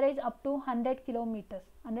the coverage up to 100 kilometers.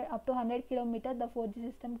 Up to 100 kilometers the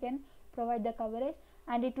 4G system can provide the coverage,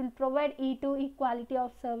 and it will provide E2E quality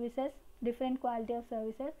of services, different quality of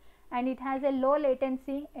services, and it has a low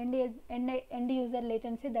latency end user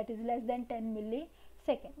latency, that is less than 10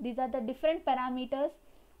 milliseconds. These are the different parameters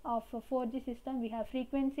of a 4G system. We have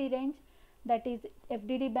frequency range, that is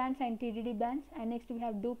FDD bands and TDD bands, and next we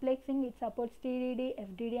have duplexing. It supports TDD,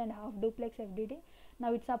 FDD and half duplex FDD.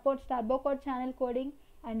 Now it supports turbo code channel coding,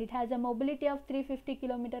 and it has a mobility of 350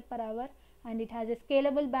 km per hour, and it has a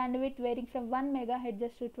scalable bandwidth varying from 1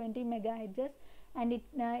 MHz to 20 MHz, and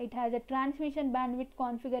it has a transmission bandwidth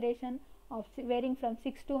configuration of varying from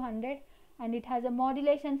 6 to 100, and it has a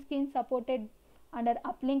modulation scheme supported under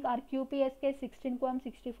uplink or QPSK 16 QAM,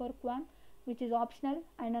 64 QAM, which is optional,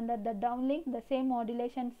 and under the downlink the same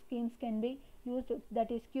modulation schemes can be used,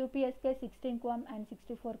 that is QPSK 16 QAM and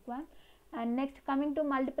 64 QAM. And next coming to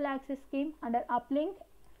multiple access scheme, under uplink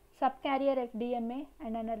subcarrier FDMA,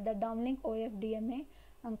 and under the downlink OFDMA.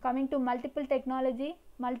 And coming to multiple technology,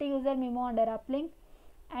 multi-user MIMO under uplink,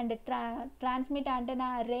 and transmit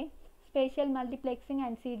antenna array, spatial multiplexing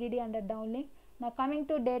and CDD under downlink. Now coming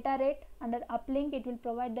to data rate, under uplink it will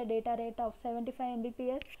provide the data rate of 75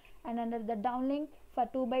 Mbps, and under the downlink for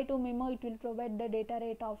 2 by 2 MIMO it will provide the data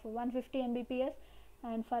rate of 150 Mbps,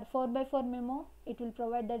 and for 4 by 4 MIMO it will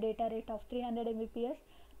provide the data rate of 300 Mbps.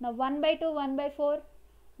 Now 1 by 2, 1 by 4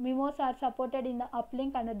 MIMOs are supported in the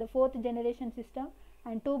uplink under the 4th generation system,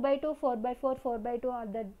 and 2 by 2, 4 by 4, 4 by 2 are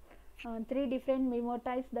the 3 different MIMO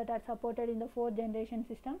types that are supported in the 4th generation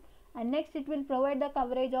system. And next it will provide the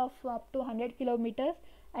coverage of up to 100 kilometers,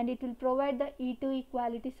 and it will provide the E2E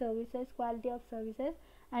quality of services,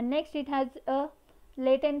 and next it has a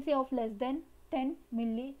latency of less than 10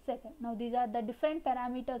 milliseconds. Now these are the different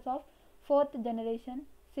parameters of 4th generation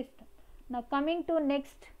system. Now coming to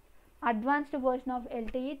next advanced version of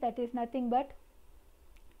LTE, that is nothing but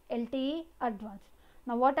LTE advanced.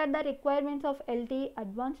 Now what are the requirements of LTE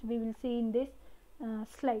advanced, we will see in this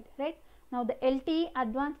slide, right. Now the LTE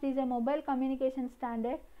advanced is a mobile communication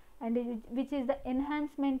standard, and which is the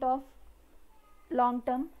enhancement of long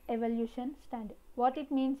term evolution standard. What it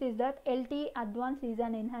means is that LTE advanced is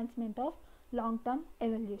an enhancement of long term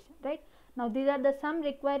evolution, right. Now these are the some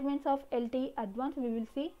requirements of LTE advanced, we will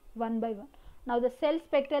see one by one. Now the cell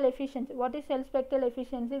spectral efficiency. What is cell spectral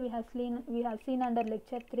efficiency? We have seen under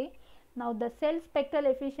lecture 3. Now the cell spectral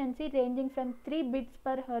efficiency ranging from 3 bits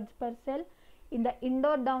per hertz per cell in the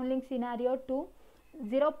indoor downlink scenario to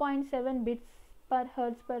 0.7 bits per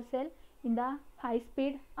hertz per cell in the high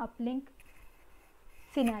speed uplink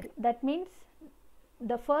scenario. That means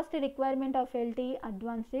the first requirement of LTE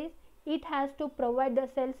advanced is it has to provide the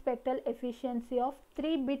cell spectral efficiency of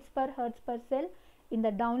 3 bits per hertz per cell in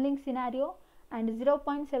the downlink scenario and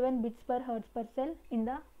 0.7 bits per hertz per cell in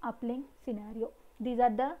the uplink scenario. These are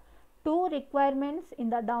the two requirements in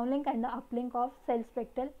the downlink and the uplink of cell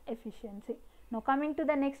spectral efficiency. Now coming to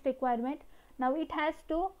the next requirement, now it has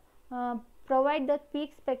to provide the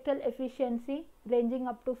peak spectral efficiency ranging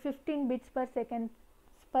up to 15 bits per second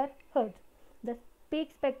per hertz. The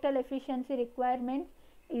peak spectral efficiency requirement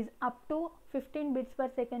is up to 15 bits per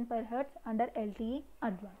second per hertz under LTE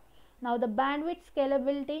Advanced. Now the bandwidth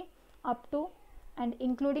scalability up to and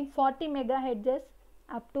including 40 megahertz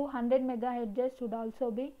up to 100 megahertz should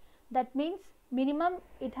also be. That means minimum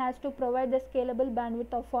it has to provide the scalable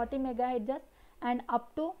bandwidth of 40 megahertz and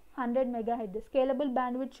up to 100 megahertz. Scalable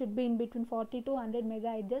bandwidth should be in between 40 to 100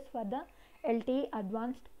 megahertz for the LTE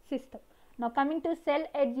Advanced system. Now coming to cell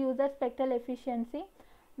edge user spectral efficiency.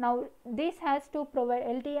 Now this has to provide,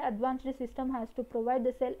 LTE Advanced system has to provide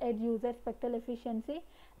the cell edge user spectral efficiency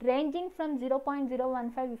ranging from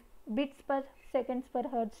 0.015 bits per seconds per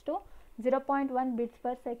hertz to 0.1 bits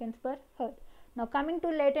per seconds per hertz. Now coming to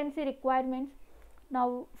latency requirements.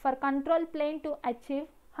 Now for control plane to achieve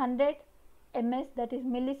 100 ms, that is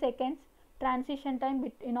milliseconds transition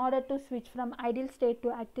time in order to switch from idle state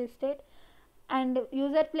to active state, and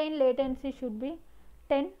user plane latency should be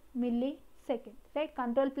 10 milliseconds, right?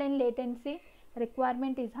 Control plane latency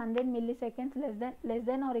requirement is 100 milliseconds, less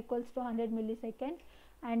than or equals to 100 milliseconds,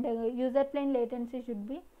 and user plane latency should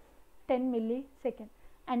be 10 milliseconds.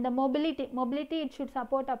 And the mobility it should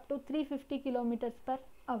support up to 350 kilometers per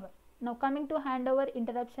hour. Now coming to handover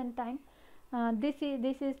interruption time, this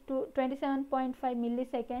is to 27.5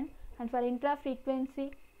 milliseconds, and for intra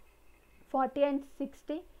frequency 40 and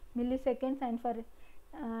 60 milliseconds,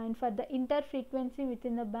 and for the inter frequency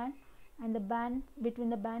within the band and the band between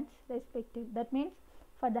the bands respective. That means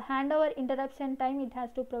for the handover interruption time it has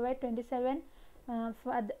to provide 27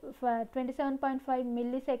 for 27.5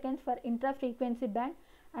 milliseconds for intra frequency band,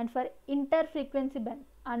 and for inter frequency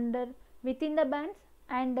band within the bands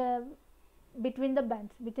and between the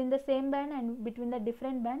bands, within the same band and between the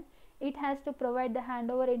different bands, it has to provide the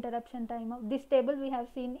handover interruption time of this table we have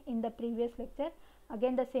seen in the previous lecture.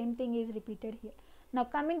 Again the same thing is repeated here. Now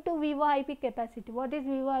coming to VoIP capacity. What is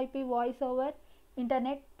VoIP? Voice over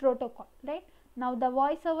Internet Protocol, right? Now the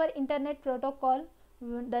voice over Internet Protocol,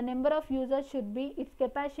 the number of users should be, its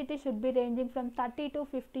capacity should be ranging from 30 to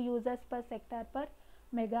 50 users per sector per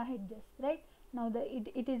megahertz, right? Now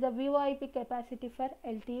it is a VoIP capacity for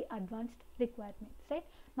LTE Advanced requirements, right?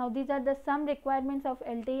 Now these are the some requirements of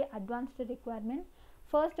LTE Advanced requirement.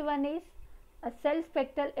 First one is a cell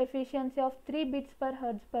spectral efficiency of 3 bits per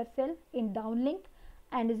hertz per cell in downlink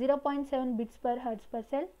and 0.7 bits per hertz per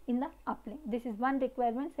cell in the uplink. This is one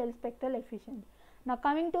requirement, cell spectral efficiency. Now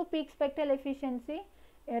coming to peak spectral efficiency,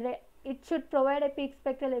 it should provide a peak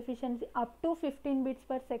spectral efficiency up to 15 bits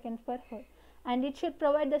per second per hertz, and it should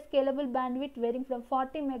provide the scalable bandwidth varying from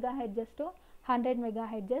 40 megahertz to 100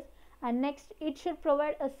 megahertz. And next it should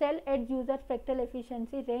provide a cell edge user spectral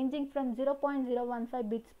efficiency ranging from 0.015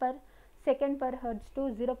 bits per second per hertz to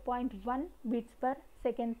 0.1 bits per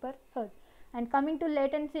second per hertz. And coming to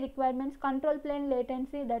latency requirements, control plane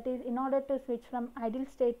latency, that is in order to switch from idle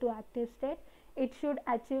state to active state, it should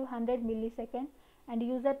achieve 100 milliseconds, and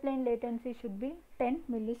user plane latency should be 10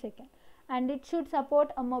 milliseconds. And it should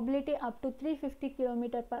support a mobility up to 350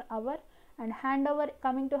 km per hour. And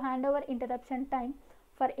coming to handover interruption time,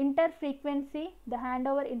 for inter frequency the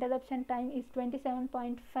handover interruption time is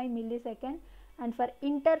 27.5 milliseconds, and for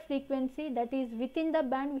inter frequency, that is within the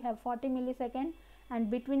band, we have 40 milliseconds, and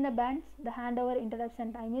between the bands the handover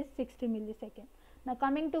interruption time is 60 milliseconds. Now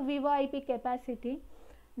coming to VoIP capacity,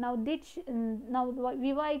 now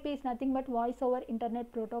VoIP is nothing but voice over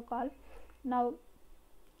Internet Protocol. Now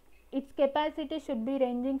its capacity should be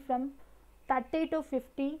ranging from 30 to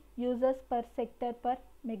 50 users per sector per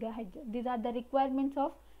megahertz. These are the requirements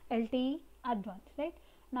of LTE Advanced, right?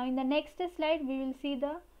 Now in the next slide we will see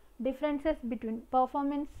the differences between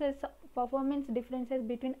performance differences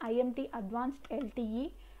between IMT Advanced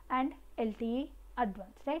LTE and LTE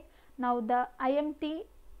Advanced, right? Now the IMT,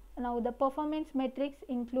 now the performance metrics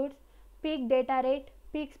includes peak data rate,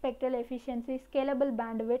 peak spectral efficiency, scalable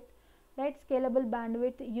bandwidth, right? Scalable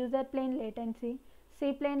bandwidth, user plane latency,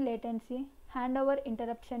 C plane latency, handover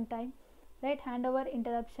interruption time, right? Handover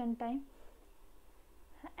interruption time,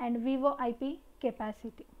 and VoIP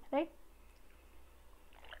capacity, right?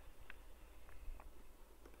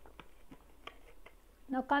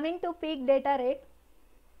 Now coming to peak data rate,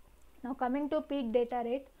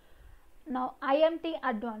 now IMT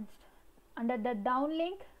Advanced, under the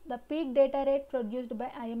downlink the peak data rate produced by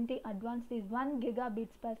IMT Advanced is 1 gigabits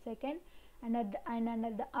per second, and under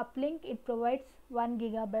the uplink it provides 1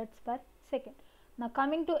 gigabits per second. Now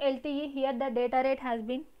coming to LTE, here the data rate has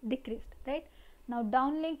been decreased, right? Now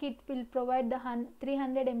downlink it will provide the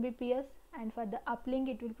 300 Mbps, and for the uplink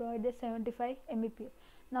it will provide the 75 Mbps.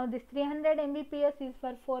 Now this 300 Mbps is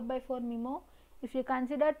for 4x4 MIMO. If you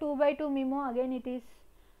consider 2x2 MIMO, again it is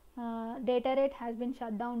data rate has been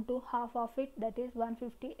shut down to half of it, that is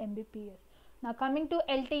 150 Mbps. Now coming to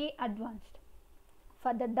LTE advanced.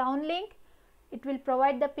 For the downlink it will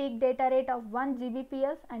provide the peak data rate of 1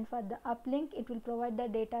 Gbps, and for the uplink it will provide the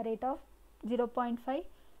data rate of 0.5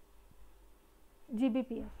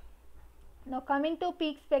 Gbps. Now coming to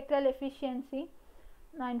peak spectral efficiency,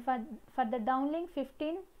 now for the downlink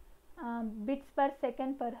 15 bits per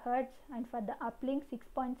second per hertz, and for the uplink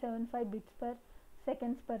 6.75 bits per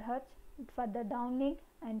seconds per hertz for the downlink,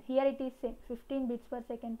 and here it is same 15 bits per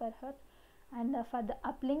second per hertz, and for the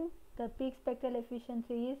uplink the peak spectral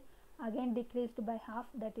efficiency is again decreased by half,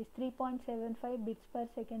 that is 3.75 bits per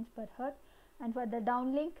seconds per hertz. And for the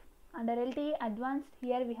downlink under LTE advanced,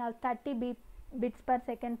 here we have 30 bits per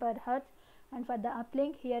second per hertz, and for the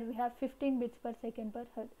uplink here we have 15 bits per second per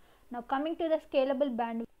hertz. Now coming to the scalable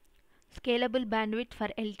bandwidth. Scalable bandwidth for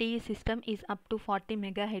LTE system is up to 40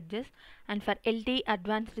 MHz, and for LTE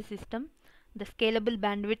advanced system the scalable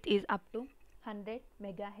bandwidth is up to 100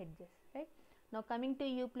 MHz. Right. Now coming to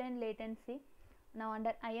U-plane latency. Now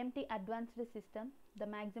under IMT advanced system the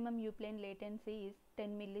maximum U-plane latency is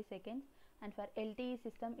 10 milliseconds, and for LTE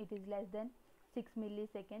system it is less than 6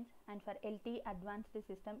 milliseconds, and for LTE advanced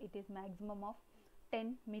system it is maximum of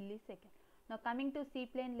 10 milliseconds. Now coming to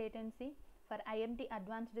C-plane latency, for IMT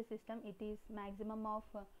advanced system it is maximum of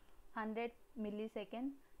 100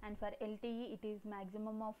 milliseconds, and for LTE it is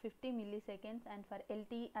maximum of 50 milliseconds, and for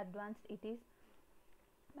LTE advanced it is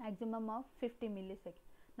maximum of 50 milliseconds.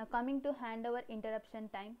 Now coming to handover interruption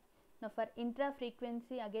time. Now for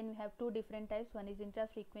intra-frequency again we have two different types, one is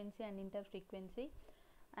intra-frequency and inter-frequency,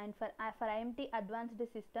 and for IMT advanced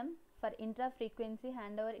system for intra-frequency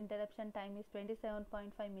handover interruption time is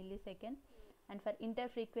 27.5 milliseconds, and for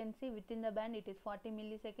inter-frequency within the band it is 40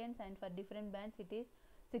 milliseconds, and for different bands it is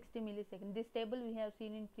 60 milliseconds. This table we have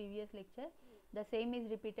seen in previous lecture, the same is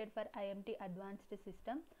repeated for IMT advanced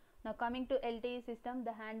system. Now coming to LTE system,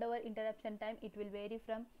 the handover interruption time it will vary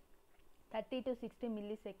from 30 to 60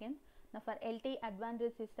 milliseconds. Now for LTE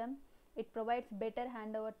advanced system it provides better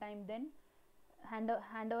handover time than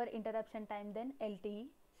handover interruption time than LTE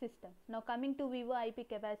system. Now coming to VoIP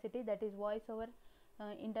capacity, that is voice over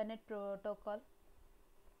internet protocol,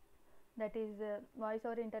 that is voice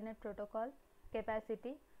over internet protocol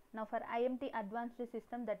capacity. Now for IMT advanced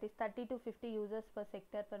system that is 30 to 50 users per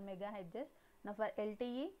sector per megahertz. Now for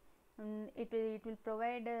LTE it will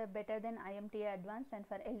provide better than IMT advanced, and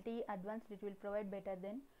for LTE advanced it will provide better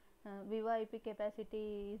than VoIP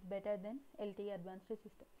capacity is better than LTE advanced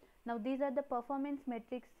system. Now these are the performance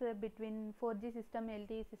metrics between 4G system,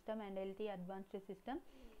 LTE system and LTE advanced system.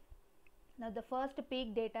 Now the first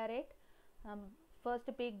peak data rate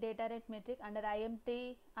metric under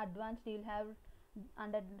IMT advanced you will have,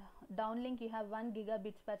 under downlink you have 1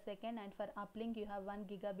 gigabits per second, and for uplink you have 1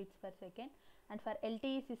 gigabits per second. And for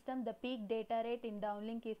LTE system the peak data rate in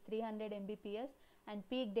downlink is 300 Mbps and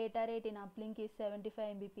peak data rate in uplink is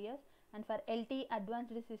 75 Mbps, and for LTE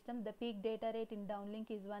advanced system the peak data rate in downlink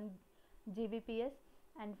is 1 Gbps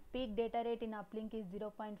and peak data rate in uplink is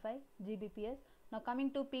 0.5 Gbps. Now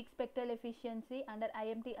coming to peak spectral efficiency under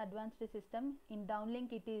IMT advanced system, in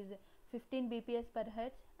downlink it is 15 bps per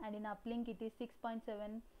hertz and in uplink it is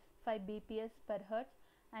 6.75 bps per hertz,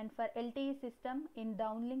 and for LTE system in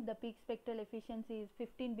downlink the peak spectral efficiency is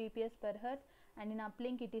 15 bps per hertz and in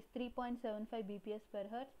uplink it is 3.75 bps per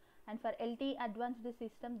hertz, and for LTE advanced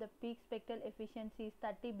system the peak spectral efficiency is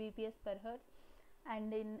 30 bps per hertz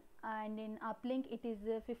and in uplink it is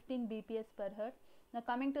 15 bps per hertz. Now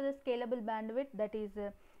coming to the scalable bandwidth, that is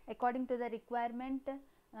according to the requirement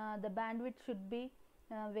the bandwidth should be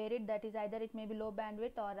varied, that is either it may be low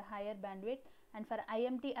bandwidth or a higher bandwidth, and for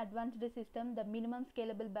IMT advanced system the minimum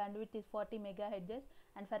scalable bandwidth is 40 megahertz,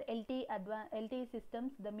 and for LTE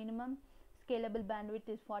systems the minimum scalable bandwidth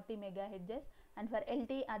is 40 megahertz, and for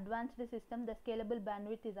LTE advanced system the scalable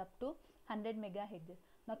bandwidth is up to 100 megahertz.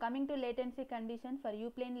 Now coming to latency condition, for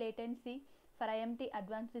U-plane latency for IMT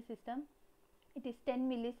advanced system it is 10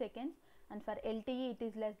 milliseconds, and for LTE it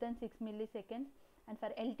is less than 6 milliseconds, and for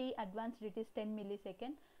LTE advanced it is 10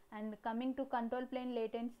 milliseconds. And coming to control plane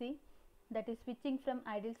latency, that is switching from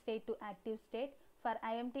idle state to active state, for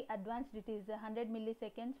IMT advanced it is 100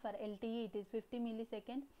 milliseconds, for LTE it is 50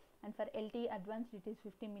 milliseconds, and for LTE advanced it is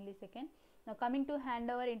 50 milliseconds. Now coming to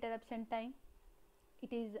handover interruption time,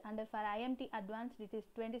 it is under for IMT advanced it is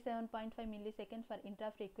 27.5 milliseconds for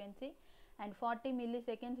intra frequency and 40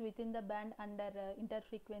 milliseconds within the band under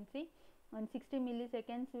interfrequency, and 60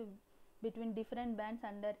 milliseconds between different bands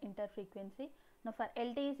under interfrequency. Now for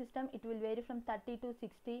LTE system it will vary from 30 to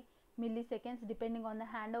 60 milliseconds depending on the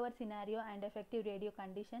handover scenario and effective radio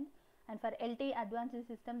conditions. And for LTE advanced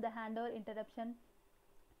system, the handover interruption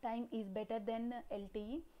time is better than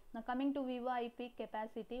LTE. Now coming to VoIP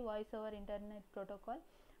capacity, voice over internet protocol.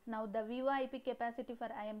 Now the VoIP capacity for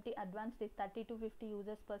IMT advanced is 30 to 50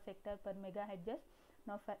 users per sector per megahertz.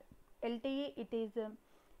 Now for LTE it is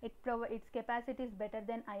its capacity is better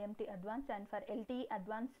than IMT advanced, and for LTE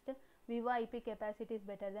advanced VoIP capacity is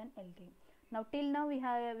better than LTE. Now till now we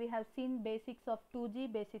have seen basics of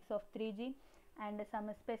 2G, basics of 3G, and some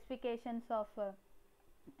specifications of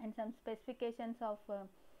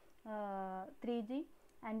 3G,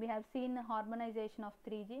 and we have seen harmonization of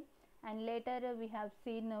 3G, and later we have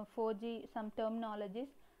seen 4G, some terminologies,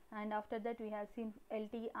 and after that we have seen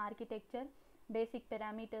LTE architecture, basic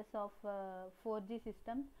parameters of 4G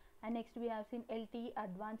systems, and next we have seen LTE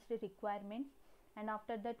advanced requirements, and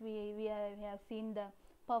after that we have seen the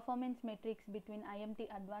performance metrics between IMT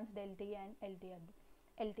advanced LTE and LTE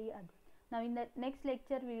advanced. Now in the next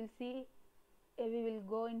lecture we will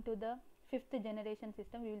go into the 5th generation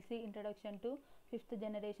system. We will see introduction to 5th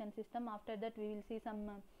generation system. After that we will see some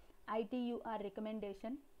ITUR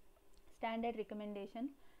recommendation, standard recommendation,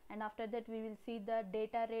 and after that we will see the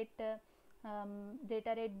data rate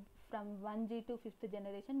from 1G to 5th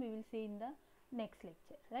generation. We will see in the next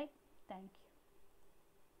lecture, right? Thank you.